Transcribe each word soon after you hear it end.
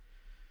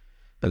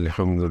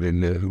الحمد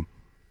لله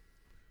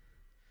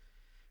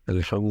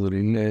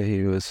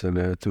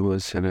والصلاة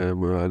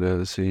والسلام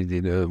على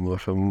سيدنا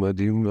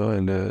محمد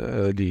وعلى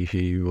آله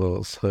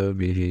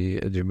وأصحابه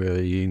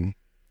أجمعين.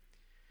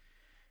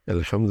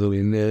 الحمد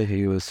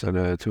لله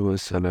والصلاة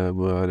والسلام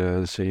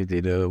على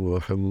سيدنا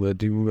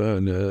محمد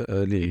وعلى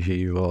آله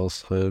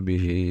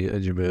وأصحابه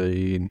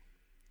أجمعين.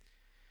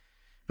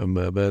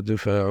 أما بعد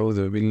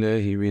فأعوذ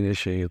بالله من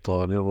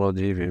الشيطان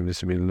الرجيم.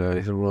 بسم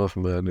الله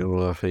الرحمن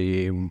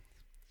الرحيم.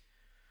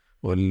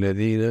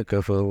 والذين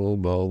كفروا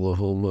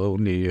بعضهم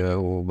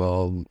أولياء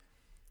بعض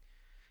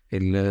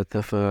إلا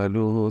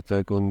تفعلوه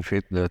تكن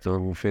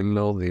فتنة في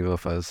الأرض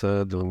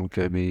وفساد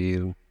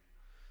كبير.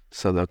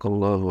 صدق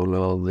الله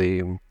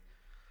العظيم.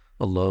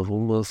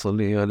 اللهم صل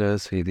على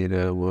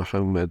سيدنا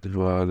محمد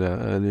وعلى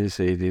آل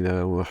سيدنا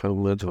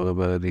محمد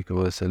وبارك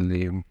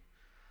وسلم.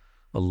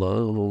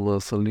 اللهم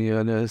صل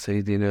على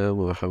سيدنا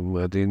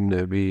محمد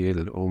النبي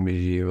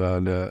الأمي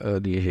وعلى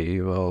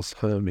آله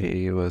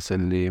وأصحابه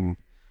وسلم.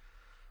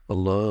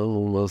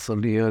 اللهم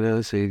صل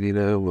على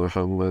سيدنا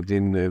محمد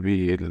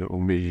النبي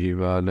الأمي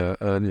وعلى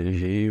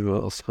آله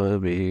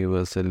وأصحابه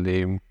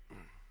وسلم.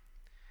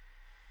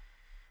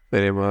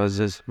 میرے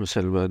معزز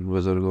مسلمان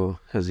بزرگوں،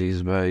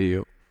 عزیز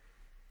بھائیوں،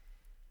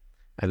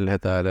 اللہ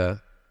تعالیٰ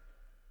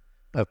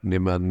اپنے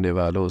ماننے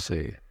والوں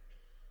سے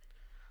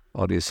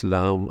اور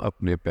اسلام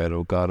اپنے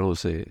پیروکاروں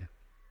سے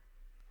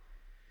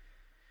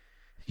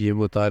یہ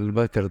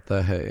مطالبہ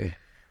کرتا ہے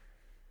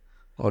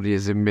اور یہ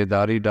ذمہ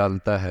داری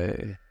ڈالتا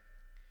ہے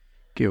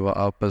کہ وہ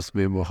آپس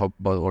میں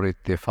محبت اور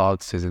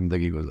اتفاق سے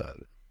زندگی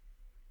گزارے.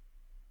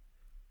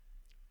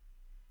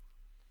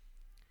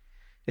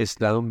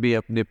 اسلام بھی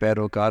اپنے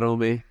پیروکاروں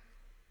میں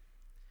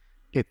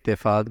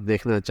اتفاق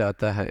دیکھنا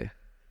چاہتا ہے،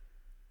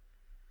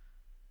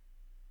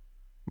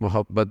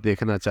 محبت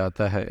دیکھنا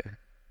چاہتا ہے،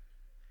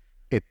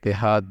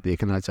 اتحاد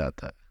دیکھنا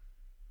چاہتا ہے.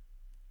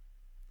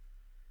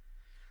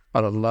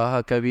 اور اللہ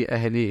کا بھی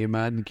اہل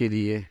ایمان کے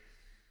لیے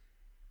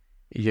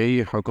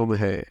یہی حکم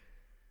ہے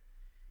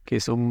کہ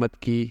اس امت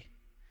کی،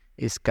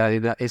 اس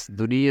کائنات، اس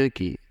دنیا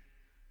کی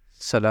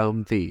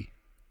سلامتی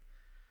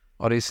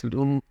اور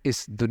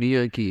اس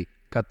دنیا کی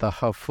کا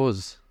تحفظ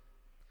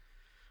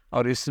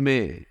اور اس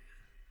میں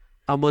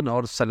امن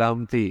اور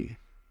سلامتی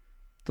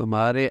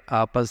تمہارے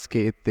آپس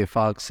کے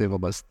اتفاق سے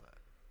وابستہ ہے.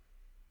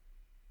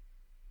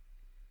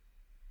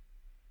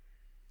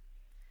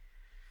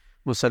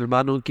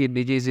 مسلمانوں کی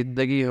نجی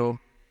زندگی ہو،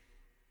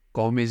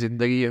 قومی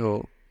زندگی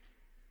ہو،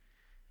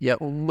 یا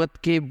امت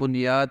کی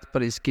بنیاد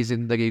پر اس کی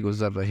زندگی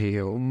گزر رہی ہے،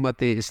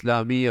 امت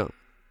اسلامیہ،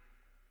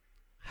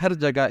 ہر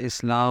جگہ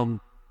اسلام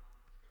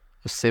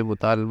اس سے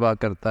مطالبہ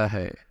کرتا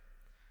ہے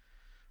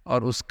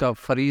اور اس کا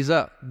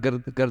فریضہ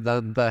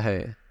گردانتا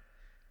ہے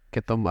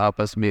کہ تم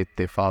آپس میں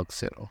اتفاق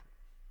سے رہو.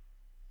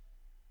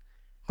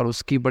 اور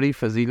اس کی بڑی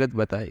فضیلت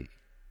بتائی.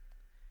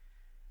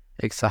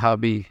 ایک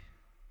صحابی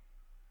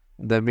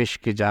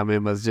دمشق کی جامع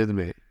مسجد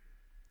میں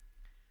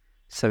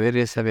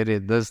سویرے سویرے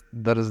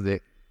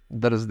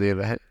درس دے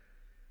رہے،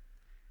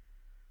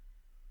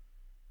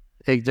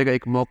 ایک جگہ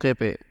ایک موقع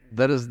پہ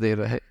درس دے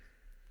رہے،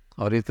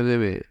 اور اتنے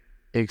میں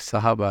ایک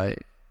صاحب آئے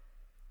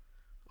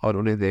اور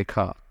انہیں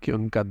دیکھا کہ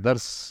ان کا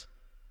درس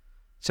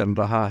چل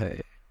رہا ہے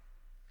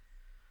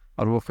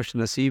اور وہ خوش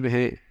نصیب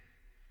ہیں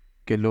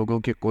کہ لوگوں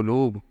کے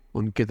قلوب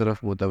ان کی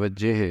طرف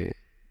متوجہ ہیں.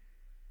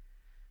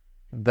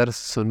 درس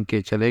سن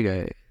کے چلے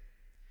گئے،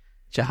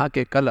 چاہا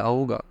کہ کل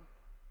آؤں گا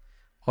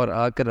اور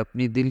آ کر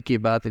اپنی دل کی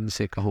بات ان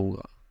سے کہوں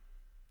گا.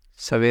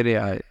 سویرے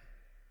آئے،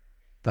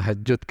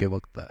 تہجد کے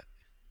وقت آئے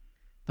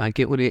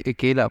تاکہ انہیں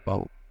اکیلا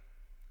پاؤں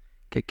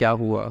کہ کیا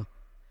ہوا.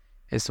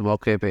 اس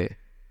موقع پہ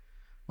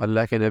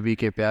اللہ کے نبی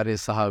کے پیارے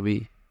صحابی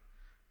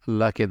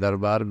اللہ کے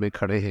دربار میں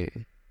کھڑے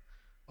ہیں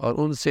اور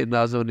ان سے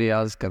ناز و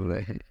نیاز کر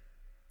رہے ہیں.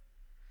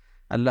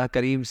 اللہ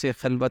کریم سے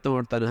خلوتوں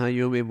اور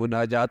تنہائیوں میں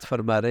مناجات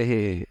فرما رہے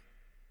ہیں.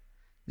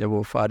 جب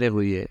وہ فارغ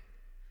ہوئے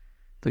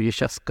تو یہ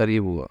شخص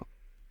قریب ہوا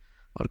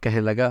اور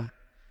کہنے لگا،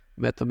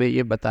 میں تمہیں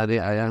یہ بتانے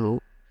آیا ہوں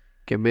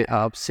کہ میں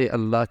آپ سے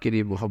اللہ کے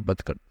لیے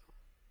محبت کرتا ہوں.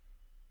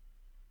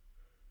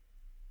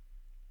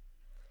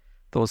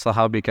 تو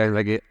صحابی کہنے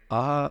لگے،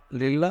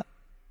 للہ،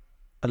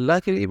 اللہ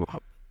کے لیے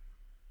محبت.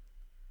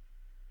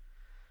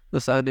 تو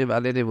سامنے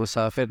والے نے،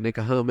 مسافر نے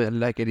کہا، میں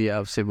اللہ کے لیے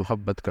آپ سے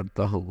محبت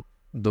کرتا ہوں.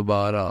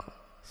 دوبارہ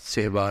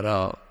سے بارہ،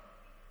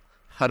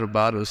 ہر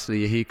بار اس نے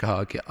یہی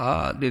کہا کہ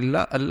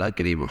للہ، اللہ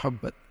کے لیے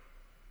محبت.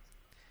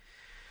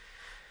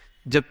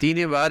 جب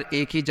تینیں بار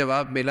ایک ہی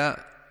جواب ملا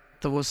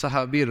تو وہ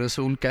صحابی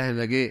رسول کہنے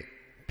لگے،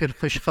 پھر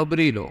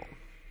خوشخبری لو،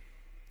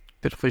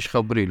 پھر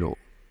خوشخبری لو،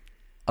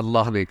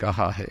 اللہ نے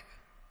کہا ہے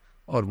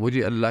اور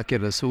مجھے اللہ کے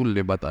رسول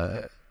نے بتایا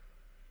ہے.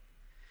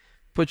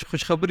 کچھ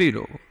خوشخبری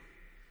لو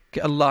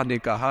کہ اللہ نے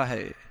کہا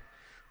ہے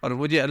اور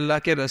مجھے اللہ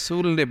کے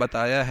رسول نے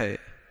بتایا ہے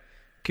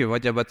کہ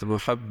وجبت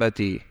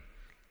محبتی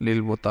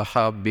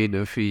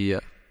للمتحابین فیہ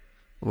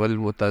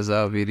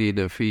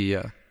والمتزاورین فیہ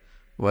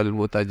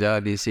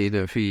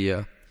والمتجالسین فیہ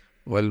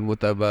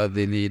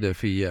والمتبادلین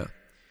فیہ.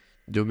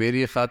 جو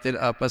میری خاطر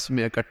آپس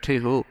میں اکٹھے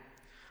ہوں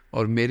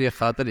اور میرے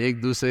خاطر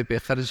ایک دوسرے پہ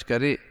خرچ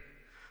کرے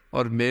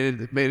اور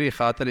میری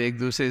خاطر ایک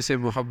دوسرے سے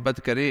محبت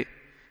کریں،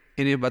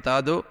 انہیں بتا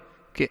دو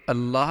کہ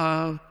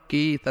اللہ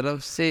کی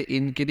طرف سے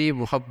ان کے لیے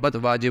محبت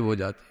واجب ہو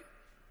جاتی،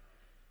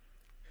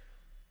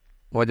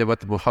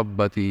 وجبت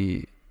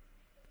محبتی۔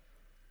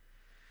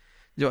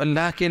 جو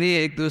اللہ کے لیے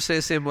ایک دوسرے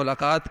سے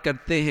ملاقات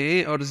کرتے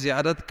ہیں اور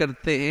زیارت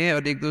کرتے ہیں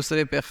اور ایک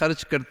دوسرے پہ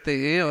خرچ کرتے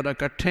ہیں اور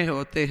اکٹھے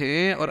ہوتے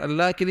ہیں اور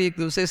اللہ کے لیے ایک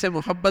دوسرے سے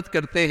محبت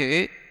کرتے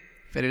ہیں،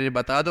 پھر انہیں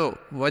بتا دو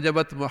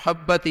وجبت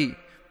محبتی،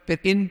 پھر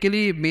ان کے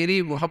لیے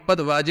میری محبت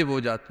واجب ہو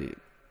جاتی ہے،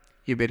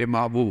 یہ میرے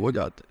محبوب ہو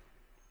جاتے۔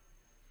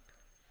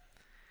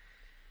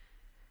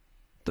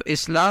 تو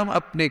اسلام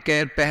اپنے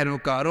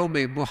پیروکاروں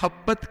میں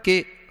محبت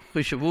کے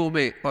خوشبو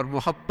میں اور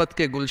محبت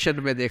کے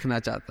گلشن میں دیکھنا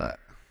چاہتا ہے۔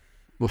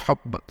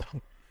 محبت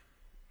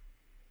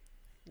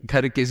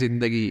گھر کی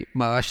زندگی،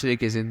 معاشرے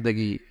کی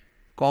زندگی،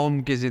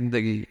 قوم کی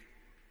زندگی،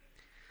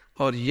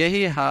 اور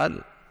یہی حال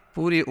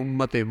پوری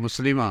امت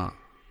مسلمہ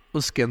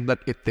اس کے اندر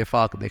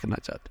اتفاق دیکھنا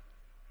چاہتے۔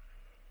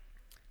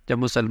 جب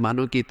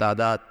مسلمانوں کی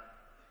تعداد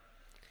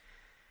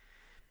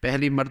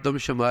پہلی مردم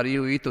شماری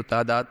ہوئی تو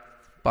تعداد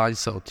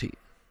 500 تھی،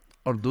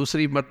 اور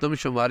دوسری مردم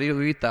شماری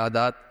ہوئی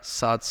تعداد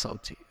 700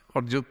 تھی،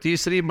 اور جو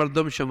تیسری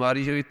مردم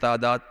شماری ہوئی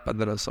تعداد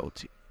 1500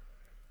 تھی۔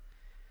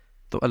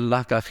 تو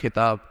اللہ کا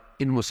خطاب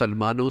ان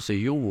مسلمانوں سے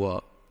یوں ہوا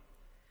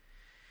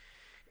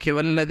کہ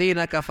والذین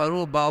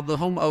کفروا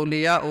بعضهم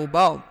اولیاء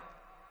بعض،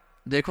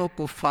 دیکھو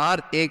کفار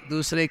ایک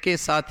دوسرے کے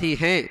ساتھی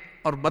ہیں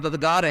اور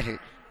مددگار ہیں،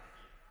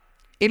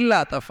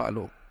 الا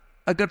تفعلوا،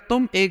 اگر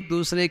تم ایک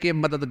دوسرے کے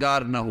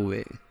مددگار نہ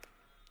ہوئے۔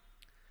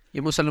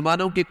 یہ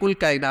مسلمانوں کی کل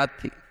کائنات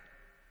تھی،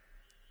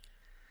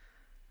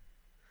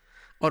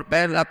 اور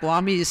بین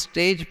الاقوامی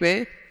اسٹیج پہ،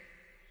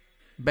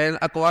 بین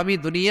الاقوامی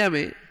دنیا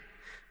میں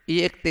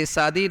یہ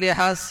اقتصادی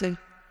لحاظ سے،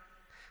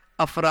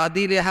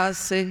 افرادی لحاظ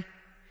سے،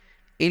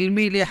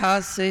 علمی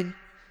لحاظ سے،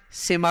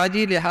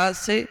 سماجی لحاظ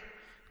سے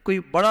کوئی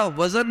بڑا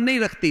وزن نہیں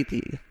رکھتی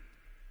تھی۔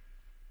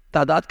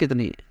 تعداد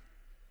کتنی ہے؟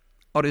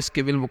 اور اس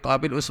کے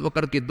بالمقابل اس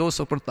وقت کی 2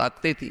 سپر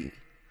طاقتیں تھیں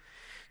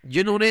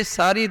جنہوں نے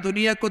ساری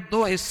دنیا کو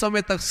 2 حصوں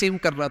میں تقسیم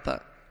کر رہا تھا،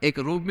 ایک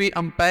رومی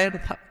امپائر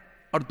تھا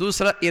اور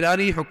دوسرا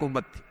ایرانی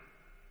حکومت تھی،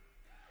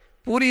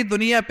 پوری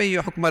دنیا پہ یہ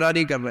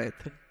حکمرانی کر رہے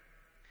تھے۔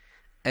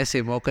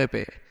 ایسے موقع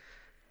پہ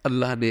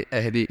اللہ نے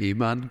اہل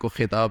ایمان کو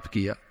خطاب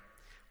کیا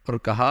اور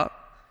کہا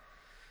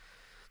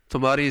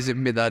تمہاری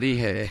ذمہ داری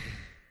ہے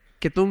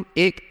کہ تم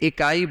ایک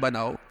اکائی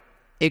بناؤ،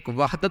 ایک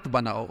وحدت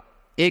بناؤ،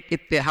 ایک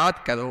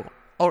اتحاد کرو،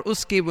 اور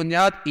اس کی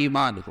بنیاد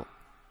ایمان ہو،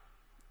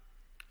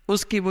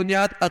 اس کی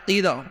بنیاد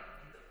عقیدہ ہو،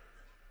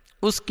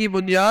 اس کی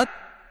بنیاد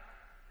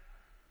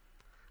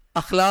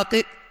اخلاق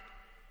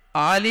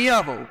عالیہ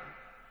ہو،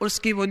 اس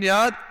کی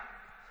بنیاد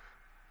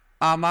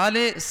اعمال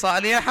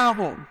صالحہ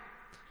ہو،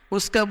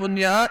 اس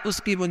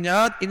کی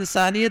بنیاد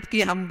انسانیت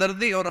کی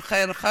ہمدردی اور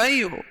خیر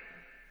خواہی ہو۔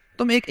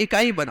 تم ایک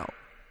اکائی بناؤ،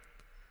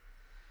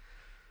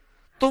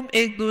 تم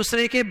ایک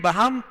دوسرے کے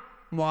باہم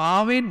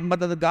معاون،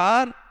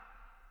 مددگار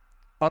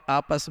اور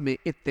آپس میں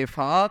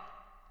اتفاق،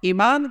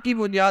 ایمان کی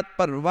بنیاد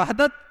پر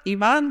وحدت،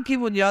 ایمان کی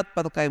بنیاد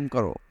پر قائم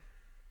کرو۔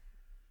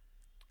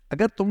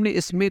 اگر تم نے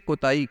اس میں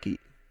کوتاہی کی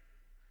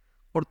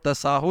اور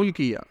تساہل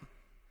کیا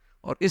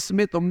اور اس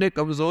میں تم نے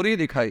کمزوری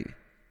دکھائی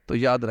تو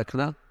یاد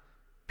رکھنا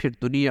پھر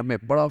دنیا میں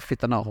بڑا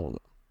فتنہ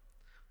ہوگا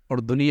اور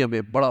دنیا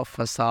میں بڑا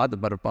فساد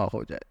برپا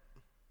ہو جائے،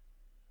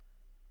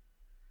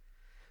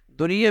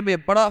 دنیا میں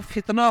بڑا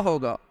فتنہ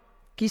ہوگا،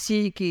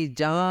 کسی کی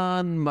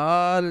جان،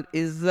 مال،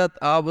 عزت،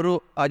 آبرو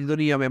آج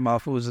دنیا میں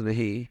محفوظ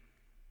نہیں،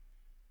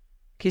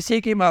 کسی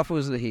کی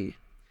محفوظ نہیں۔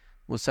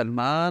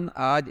 مسلمان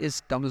آج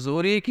اس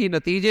کمزوری کی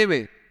نتیجے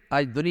میں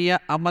آج دنیا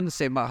امن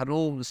سے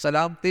محروم،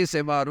 سلامتی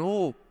سے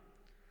محروم،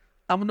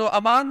 امن و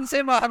امان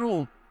سے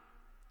محروم،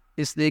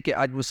 اس لیے کہ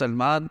آج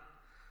مسلمان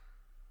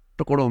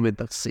ٹکڑوں میں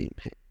تقسیم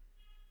ہے،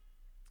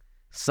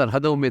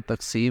 سرحدوں میں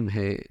تقسیم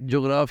ہے،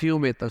 جغرافیوں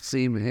میں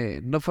تقسیم ہے،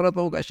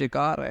 نفرتوں کا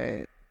شکار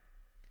ہے۔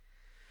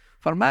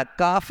 فرمایا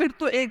کافر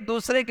تو ایک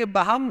دوسرے کے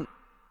باہم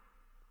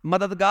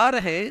مددگار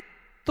ہیں،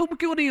 تم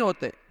کیوں نہیں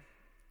ہوتے؟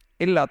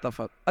 الا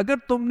تفعل، اگر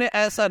تم نے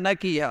ایسا نہ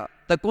کیا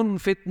تکن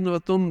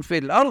فتنۃ فی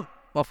الارض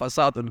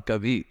وفساد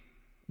کبیر،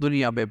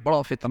 دنیا میں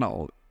بڑا فتنہ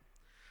ہوگا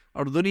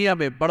اور دنیا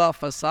میں بڑا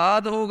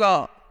فساد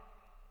ہوگا۔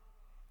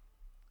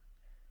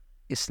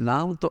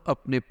 اسلام تو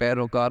اپنے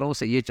پیروکاروں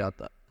سے یہ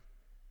چاہتا،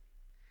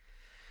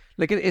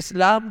 لیکن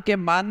اسلام کے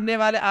ماننے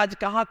والے آج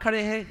کہاں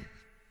کھڑے ہیں؟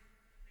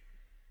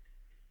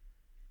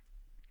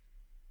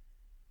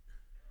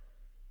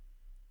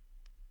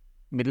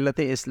 ملت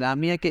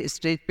اسلامیہ کے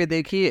اسٹیج پہ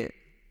دیکھیے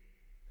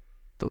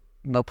تو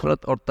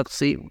نفرت اور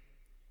تقسیم،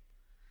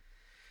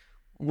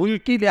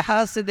 ملکی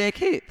لحاظ سے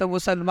دیکھیں تو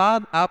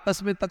مسلمان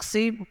آپس میں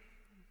تقسیم،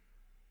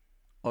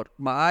 اور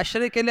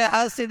معاشرے کے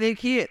لحاظ سے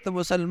دیکھیے تو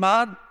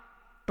مسلمان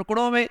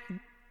ٹکڑوں میں،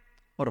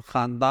 اور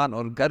خاندان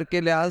اور گھر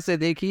کے لحاظ سے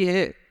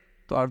دیکھیے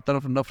تو ہر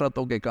طرف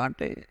نفرتوں کے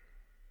کانٹے،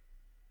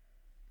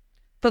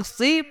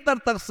 تقسیم در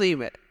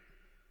تقسیم ہے۔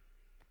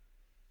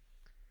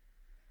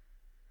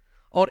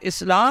 اور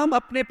اسلام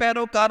اپنے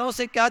پیروکاروں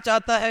سے کیا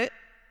چاہتا ہے؟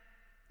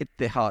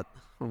 اتحاد،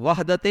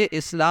 وحدت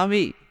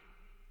اسلامی،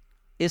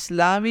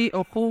 اسلامی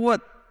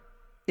اخوت،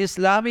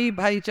 اسلامی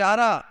بھائی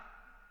چارہ،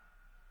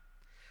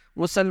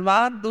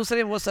 مسلمان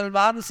دوسرے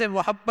مسلمان سے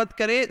محبت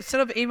کرے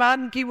صرف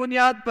ایمان کی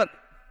بنیاد پر،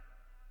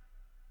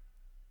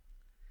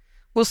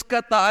 اس کا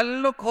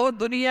تعلق ہو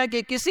دنیا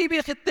کے کسی بھی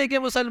خطے کے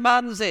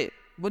مسلمان سے،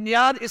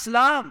 بنیاد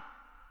اسلام۔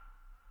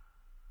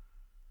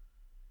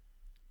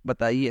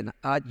 بتائیے نا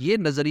آج یہ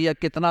نظریہ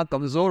کتنا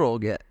کمزور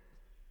ہو گیا ہے۔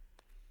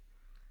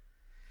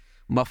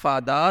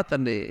 مفادات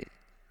نے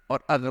اور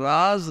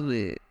اغراض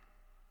نے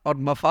اور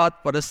مفاد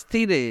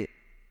پرستی نے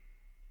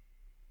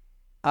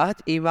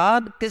آج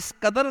ایمان کس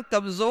قدر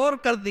کمزور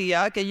کر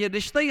دیا کہ یہ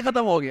رشتہ ہی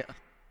ختم ہو گیا۔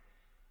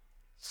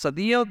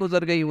 صدیوں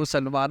گزر گئی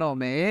مسلمانوں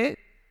میں،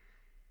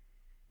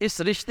 اس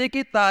رشتے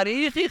کی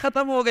تاریخ ہی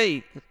ختم ہو گئی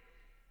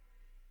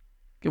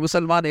کہ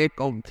مسلمان ایک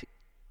قوم تھی۔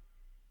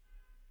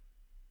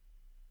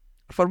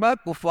 فرمایا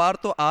کفار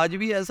تو آج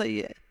بھی ایسا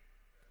ہی ہے،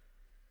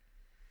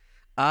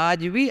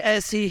 آج بھی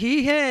ایسی ہی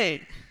ہے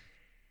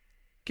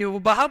کہ وہ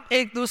باہم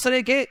ایک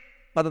دوسرے کے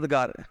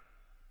مددگار ہیں۔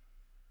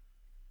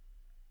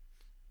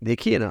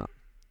 دیکھیے نا،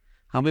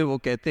 ہمیں وہ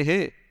کہتے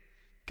ہیں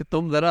کہ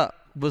تم ذرا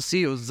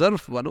وسیع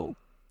الظرف بنو،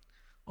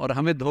 اور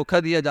ہمیں دھوکہ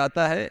دیا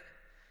جاتا ہے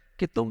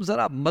کہ تم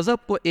ذرا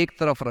مذہب کو ایک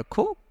طرف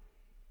رکھو،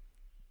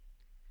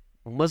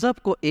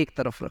 مذہب کو ایک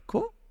طرف رکھو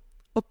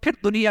اور پھر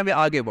دنیا میں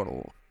آگے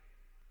بڑھو۔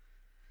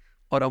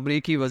 اور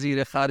امریکی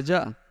وزیر خارجہ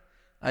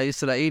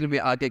اسرائیل میں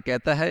آ کے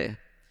کہتا ہے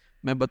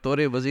میں بطور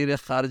وزیر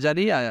خارجہ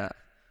نہیں آیا،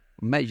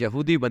 میں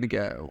یہودی بن کے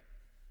آیا ہوں۔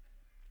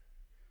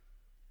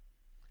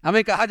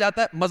 ہمیں کہا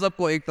جاتا ہے مذہب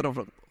کو ایک طرف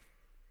رکھو،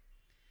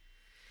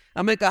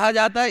 ہمیں کہا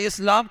جاتا ہے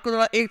اسلام کو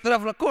ایک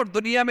طرف رکھو اور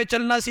دنیا میں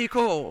چلنا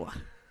سیکھو،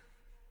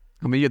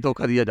 ہمیں یہ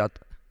دھوکہ دیا جاتا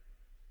ہے۔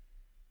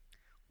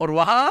 اور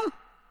وہاں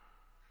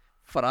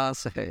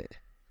فرانس ہے،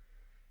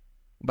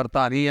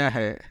 برطانیہ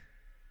ہے،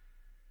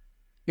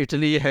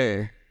 اٹلی ہے،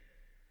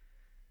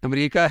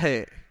 امریکہ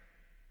ہے،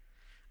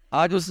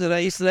 آج اس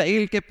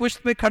اسرائیل کے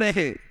پشت پہ کھڑے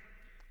ہیں،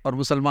 اور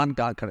مسلمان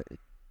کہاں کھڑے؟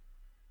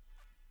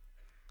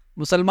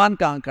 مسلمان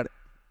کہاں کھڑے؟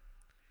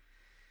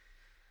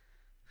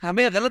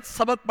 ہمیں غلط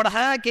سبق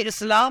پڑھایا کہ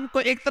اسلام کو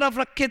ایک طرف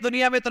رکھے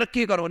دنیا میں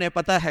ترقی کرو۔ انہیں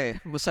پتہ ہے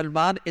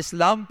مسلمان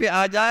اسلام پہ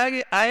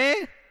آئے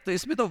تو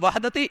اس میں تو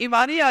وحدت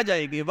ایمانی آ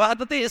جائے گی،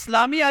 وحدت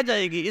اسلامی آ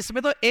جائے گی، اس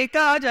میں تو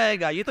ایکا آ جائے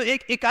گا، یہ تو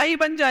ایک اکائی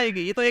بن جائے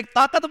گی، یہ تو ایک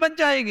طاقت بن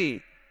جائے گی۔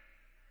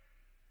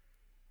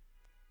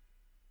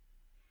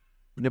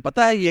 انہیں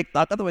پتہ ہے یہ ایک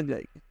طاقت بن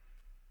جائے گی،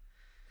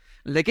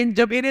 لیکن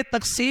جب انہیں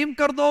تقسیم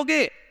کر دو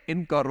گے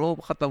ان کا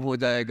روب ختم ہو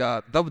جائے گا،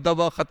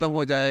 دبدبہ ختم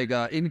ہو جائے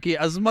گا، ان کی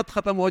عظمت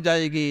ختم ہو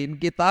جائے گی، ان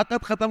کی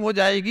طاقت ختم ہو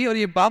جائے گی، اور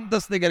یہ بام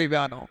دستے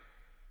گریبان ہو۔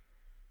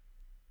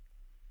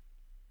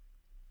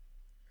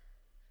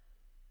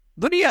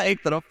 دنیا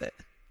ایک طرف ہے۔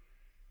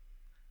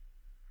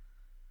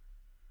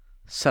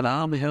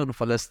 سلام ہے ان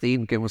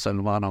فلسطین کے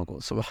مسلمانوں کو،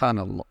 سبحان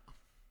اللہ۔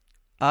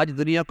 آج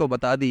دنیا کو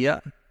بتا دیا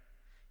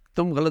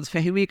تم غلط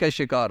فہمی کا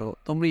شکار ہو،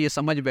 تم یہ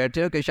سمجھ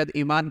بیٹھے ہو کہ شاید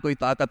ایمان کوئی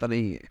طاقت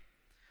نہیں ہے۔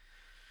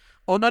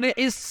 انہوں نے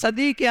اس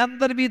صدی کے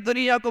اندر بھی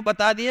دنیا کو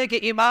بتا دیا کہ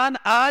ایمان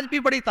آج بھی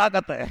بڑی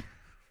طاقت ہے،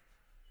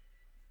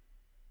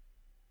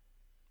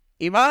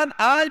 ایمان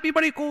آج بھی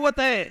بڑی قوت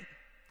ہے،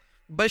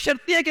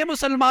 بشرطیہ کہ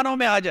مسلمانوں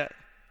میں آ جائے۔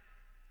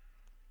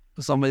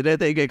 سمجھ رہے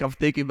تھے کہ ایک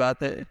ہفتے کی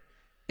بات ہے،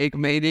 ایک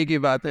مہینے کی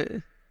بات ہے،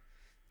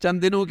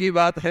 چند دنوں کی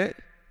بات ہے،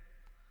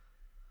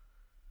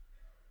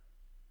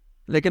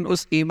 لیکن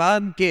اس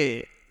ایمان کے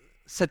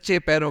سچے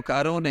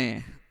پیروکاروں نے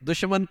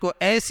دشمن کو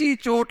ایسی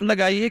چوٹ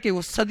لگائی ہے کہ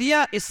وہ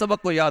صدیاں اس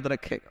سبق کو یاد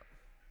رکھے گا۔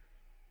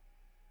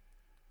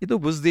 یہ تو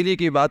بزدلی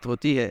کی بات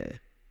ہوتی ہے،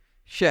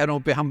 شہروں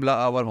پہ حملہ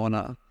آور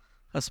ہونا،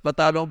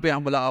 ہسپتالوں پہ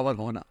حملہ آور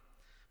ہونا،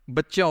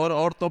 بچوں اور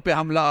عورتوں پہ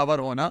حملہ آور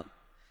ہونا،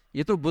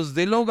 یہ تو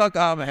بزدلوں کا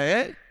کام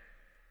ہے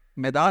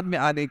میدان میں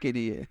آنے کے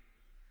لیے۔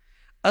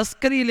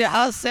 عسکری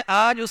لحاظ سے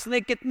آج اس نے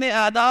کتنے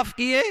اہداف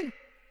کیے،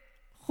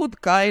 خود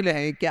قائل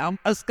ہے کہ ہم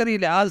عسکری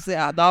لحاظ سے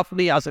اہداف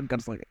نہیں حاصل کر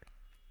سکے۔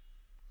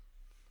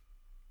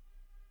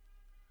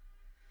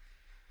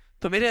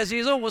 تو میرے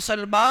عزیزوں،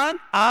 مسلمان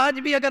آج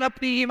بھی اگر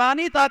اپنی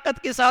ایمانی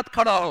طاقت کے ساتھ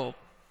کھڑا ہو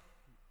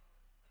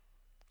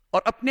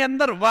اور اپنے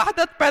اندر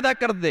وحدت پیدا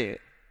کر دے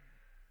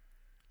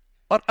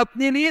اور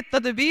اپنے لیے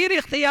تدبیر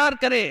اختیار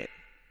کرے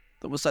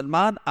تو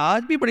مسلمان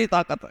آج بھی بڑی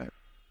طاقت ہے،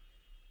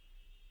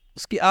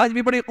 اس کی آج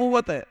بھی بڑی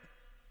قوت ہے۔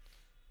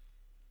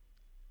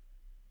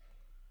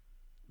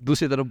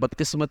 دوسری طرف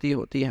بدقسمتی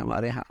ہوتی ہے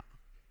ہمارے ہاں۔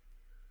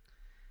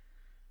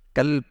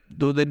 کل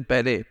 2 دن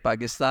پہلے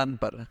پاکستان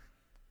پر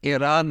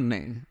ایران نے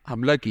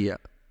حملہ کیا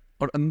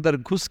اور اندر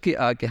گھس کے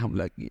آ کے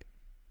حملہ کیا۔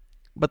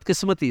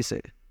 بدقسمتی سے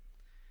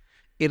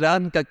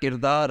ایران کا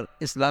کردار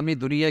اسلامی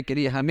دنیا کے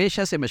لیے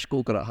ہمیشہ سے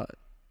مشکوک رہا ہے،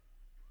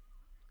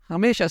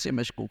 ہمیشہ سے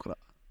مشکوک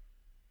رہا،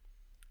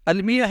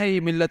 المیہ ہے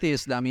یہ ملت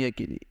اسلامیہ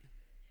کے لیے۔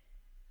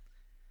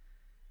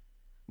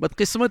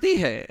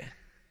 بدقسمتی ہے،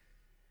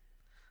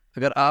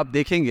 اگر آپ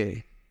دیکھیں گے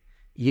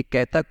یہ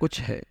کہتا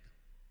کچھ ہے،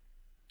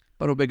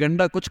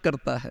 پروپیگنڈا کچھ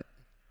کرتا ہے،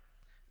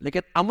 لیکن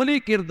عملی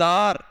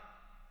کردار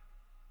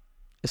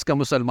اس کا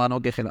مسلمانوں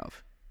کے خلاف۔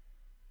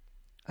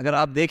 اگر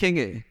آپ دیکھیں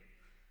گے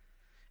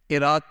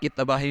عراق کی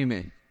تباہی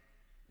میں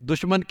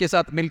دشمن کے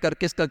ساتھ مل کر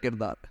کس کا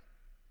کردار ہے؟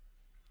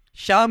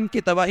 شام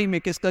کی تباہی میں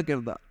کس کا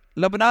کردار،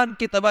 لبنان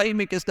کی تباہی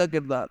میں کس کا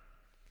کردار،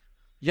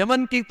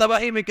 یمن کی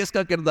تباہی میں کس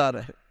کا کردار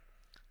ہے،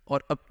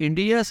 اور اب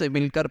انڈیا سے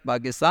مل کر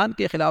پاکستان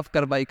کے خلاف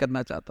کارروائی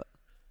کرنا چاہتا.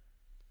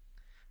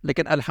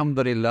 لیکن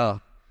الحمدللہ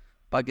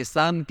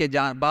پاکستان کے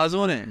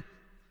بازوں نے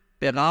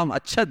پیغام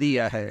اچھا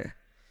دیا ہے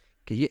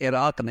کہ یہ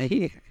عراق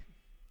نہیں ہے،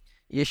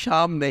 یہ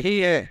شام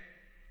نہیں ہے،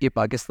 یہ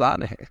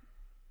پاکستان ہے.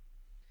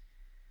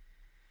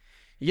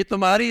 یہ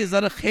تمہاری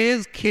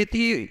زرخیز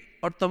کھیتی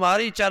اور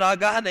تمہاری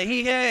چراگاہ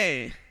نہیں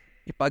ہے،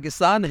 یہ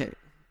پاکستان ہے،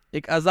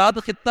 ایک آزاد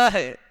خطہ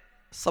ہے.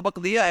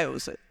 سبق دیا ہے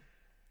اسے.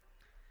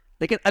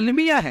 لیکن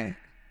المیہ ہے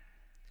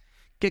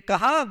کہ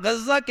کہاں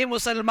غزہ کے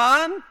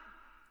مسلمان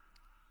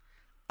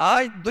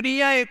آج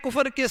دنیا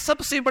کفر کے سب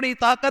سے بڑی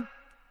طاقت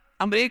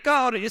امریکہ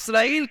اور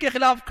اسرائیل کے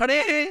خلاف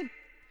کھڑے ہیں،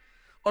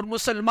 اور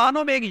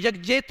مسلمانوں میں ایک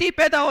یکجہتی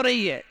پیدا ہو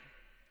رہی ہے.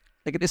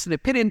 لیکن اس نے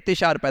پھر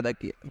انتشار پیدا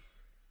کیا.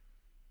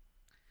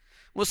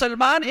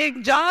 مسلمان ایک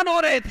جان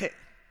ہو رہے تھے،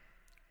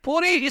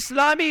 پوری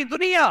اسلامی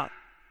دنیا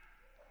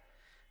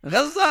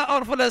غزہ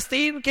اور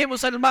فلسطین کے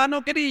مسلمانوں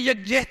کے لیے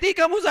یکجہتی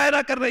کا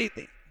مظاہرہ کر رہی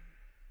تھی.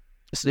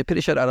 اس نے پھر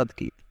شرارت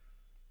کی.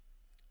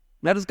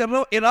 میں عرض کر رہا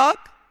ہوں،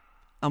 عراق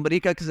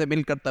امریکہ سے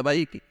مل کر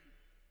تباہی کی،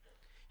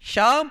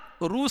 شام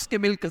روس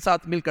کے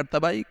ساتھ مل کر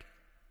تباہی کی،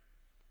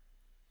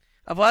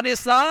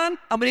 افغانستان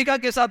امریکہ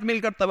کے ساتھ مل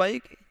کر تباہی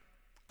کی.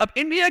 اب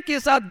انڈیا کے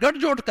ساتھ گٹھ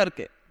جوڑ کر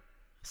کے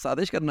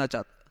سازش کرنا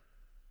چاہتا.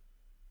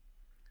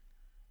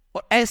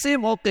 اور ایسے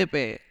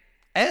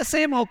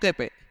موقع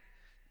پہ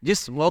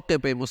جس موقع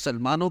پہ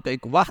مسلمانوں کو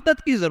ایک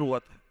وحدت کی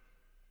ضرورت ہے،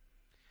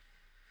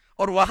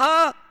 اور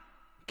وہاں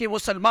کے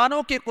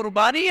مسلمانوں کی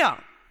قربانیاں،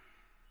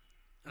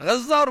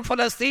 غزہ اور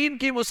فلسطین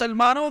کی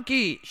مسلمانوں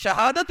کی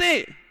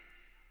شہادتیں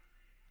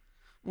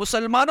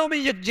مسلمانوں میں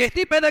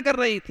یکجہتی پیدا کر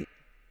رہی تھی،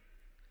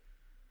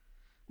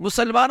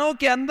 مسلمانوں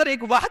کے اندر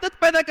ایک وحدت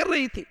پیدا کر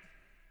رہی تھی،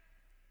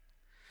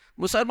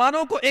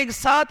 مسلمانوں کو ایک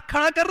ساتھ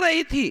کھڑا کر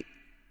رہی تھی.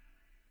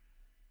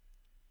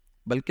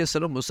 بلکہ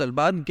صرف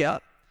مسلمان کیا،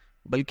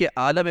 بلکہ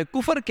عالم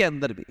کفر کے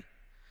اندر بھی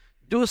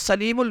جو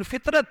سلیم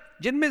الفطرت،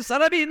 جن میں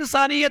ذرا بھی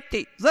انسانیت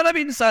تھی، ذرا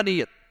بھی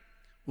انسانیت،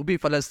 وہ بھی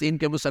فلسطین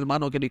کے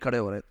مسلمانوں کے لیے کھڑے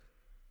ہو رہے تھے.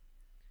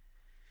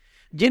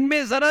 جن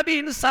میں ذرا بھی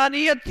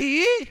انسانیت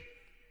تھی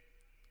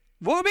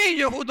وہ بھی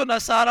یہود و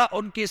نصارہ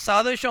ان کی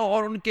سازشوں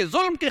اور ان کے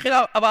ظلم کے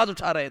خلاف آواز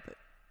اٹھا رہے تھے.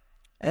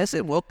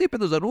 ایسے موقع پہ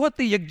تو ضرورت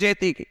تھی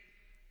یکجہتی کی،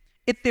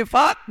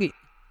 اتفاق کی.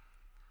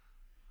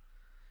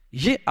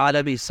 یہ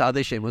عالمی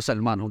سازش ہے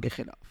مسلمانوں کے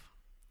خلاف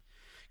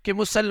کہ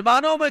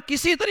مسلمانوں میں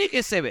کسی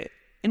طریقے سے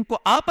ان کو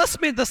آپس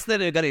میں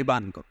دستے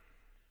گریبان کو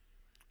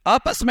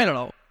آپس میں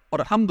لڑاؤ. اور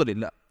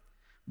الحمدللہ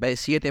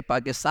بحیثیت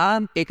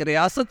پاکستان ایک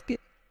ریاست کے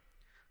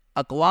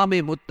اقوام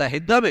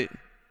متحدہ میں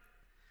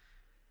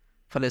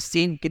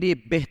فلسطین کے لیے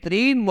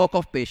بہترین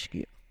موقف پیش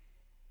کیا،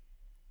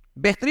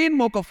 بہترین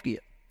موقف کیا.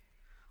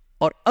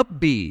 اور اب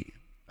بھی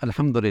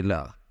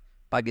الحمدللہ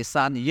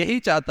پاکستان یہی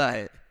چاہتا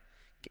ہے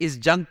کہ اس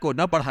جنگ کو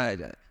نہ بڑھایا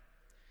جائے.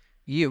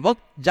 یہ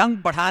وقت جنگ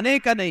بڑھانے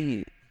کا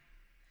نہیں،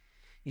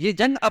 یہ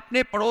جنگ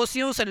اپنے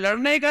پڑوسیوں سے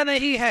لڑنے کا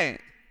نہیں ہے.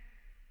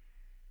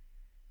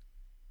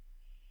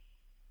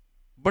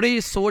 بڑی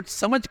سوچ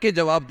سمجھ کے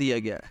جواب دیا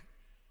گیا ہے.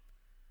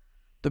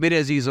 تو میرے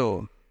عزیزو،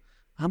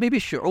 ہمیں بھی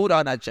شعور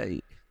آنا چاہیے.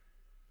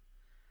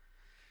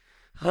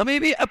 ہمیں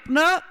بھی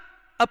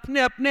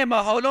اپنے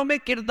ماحولوں میں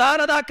کردار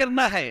ادا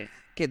کرنا ہے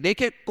کہ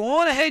دیکھیں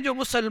کون ہے جو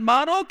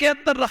مسلمانوں کے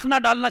اندر رخنا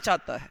ڈالنا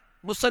چاہتا ہے،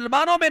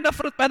 مسلمانوں میں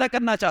نفرت پیدا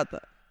کرنا چاہتا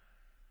ہے.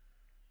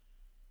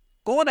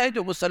 کون ہے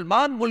جو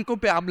مسلمان ملکوں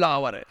پہ حملہ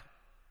آور ہے،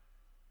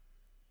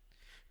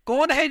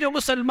 کون ہے جو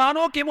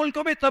مسلمانوں کے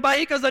ملکوں میں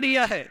تباہی کا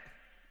ذریعہ ہے،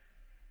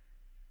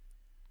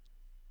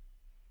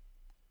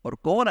 اور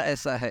کون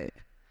ایسا ہے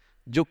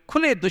جو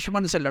کھلے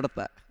دشمن سے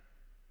لڑتا ہے،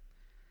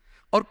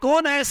 اور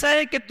کون ایسا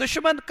ہے کہ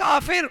دشمن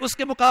کافر اس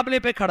کے مقابلے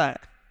پہ کھڑا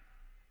ہے.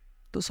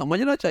 تو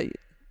سمجھنا چاہیے،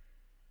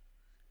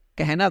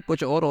 کہنا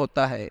کچھ اور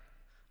ہوتا ہے،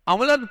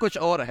 عملاً کچھ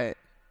اور ہے.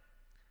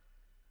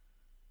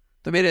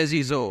 تو میرے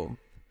عزیزو،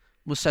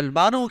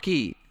 مسلمانوں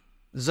کی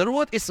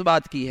ضرورت اس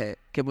بات کی ہے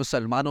کہ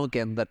مسلمانوں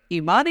کے اندر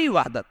ایمانی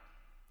وحدت،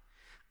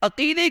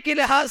 عقیدے کے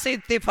لحاظ سے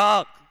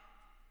اتفاق،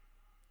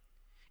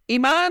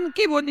 ایمان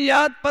کی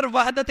بنیاد پر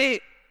وحدت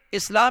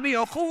اسلامی،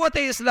 اخوت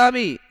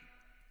اسلامی،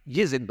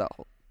 یہ زندہ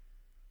ہو.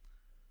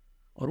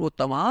 اور وہ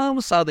تمام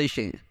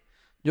سازشیں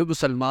جو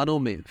مسلمانوں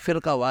میں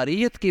فرقہ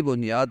واریت کی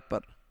بنیاد پر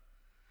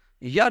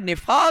یا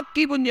نفاق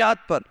کی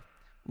بنیاد پر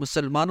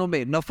مسلمانوں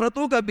میں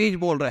نفرتوں کا بیج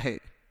بول رہے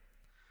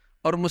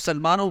اور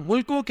مسلمانوں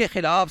ملکوں کے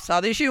خلاف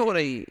سازشیں ہو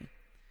رہی،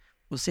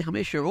 اس سے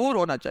ہمیں شعور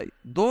ہونا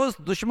چاہیے، دوست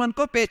دشمن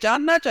کو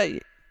پہچاننا چاہیے.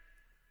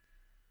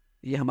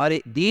 یہ ہمارے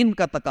دین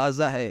کا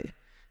تقاضا ہے،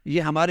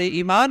 یہ ہمارے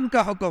ایمان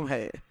کا حکم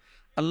ہے.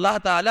 اللہ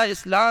تعالیٰ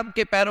اسلام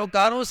کے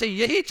پیروکاروں سے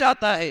یہی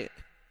چاہتا ہے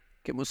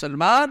کہ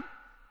مسلمان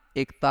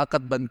ایک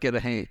طاقت بن کے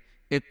رہیں،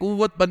 ایک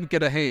قوت بن کے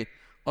رہیں،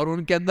 اور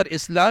ان کے اندر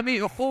اسلامی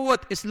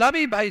اخوت،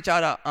 اسلامی بھائی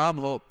چارہ عام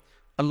ہو.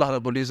 اللہ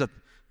رب العزت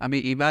ہمیں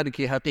ایمان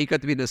کی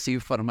حقیقت بھی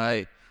نصیب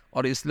فرمائے،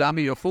 اور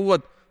اسلامی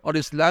اخوت اور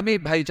اسلامی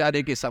بھائی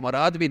چارے کے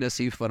ثمرات بھی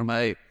نصیب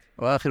فرمائے.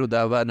 وآخر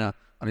دعوانا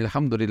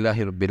الحمدللہ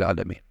رب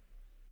العالمین.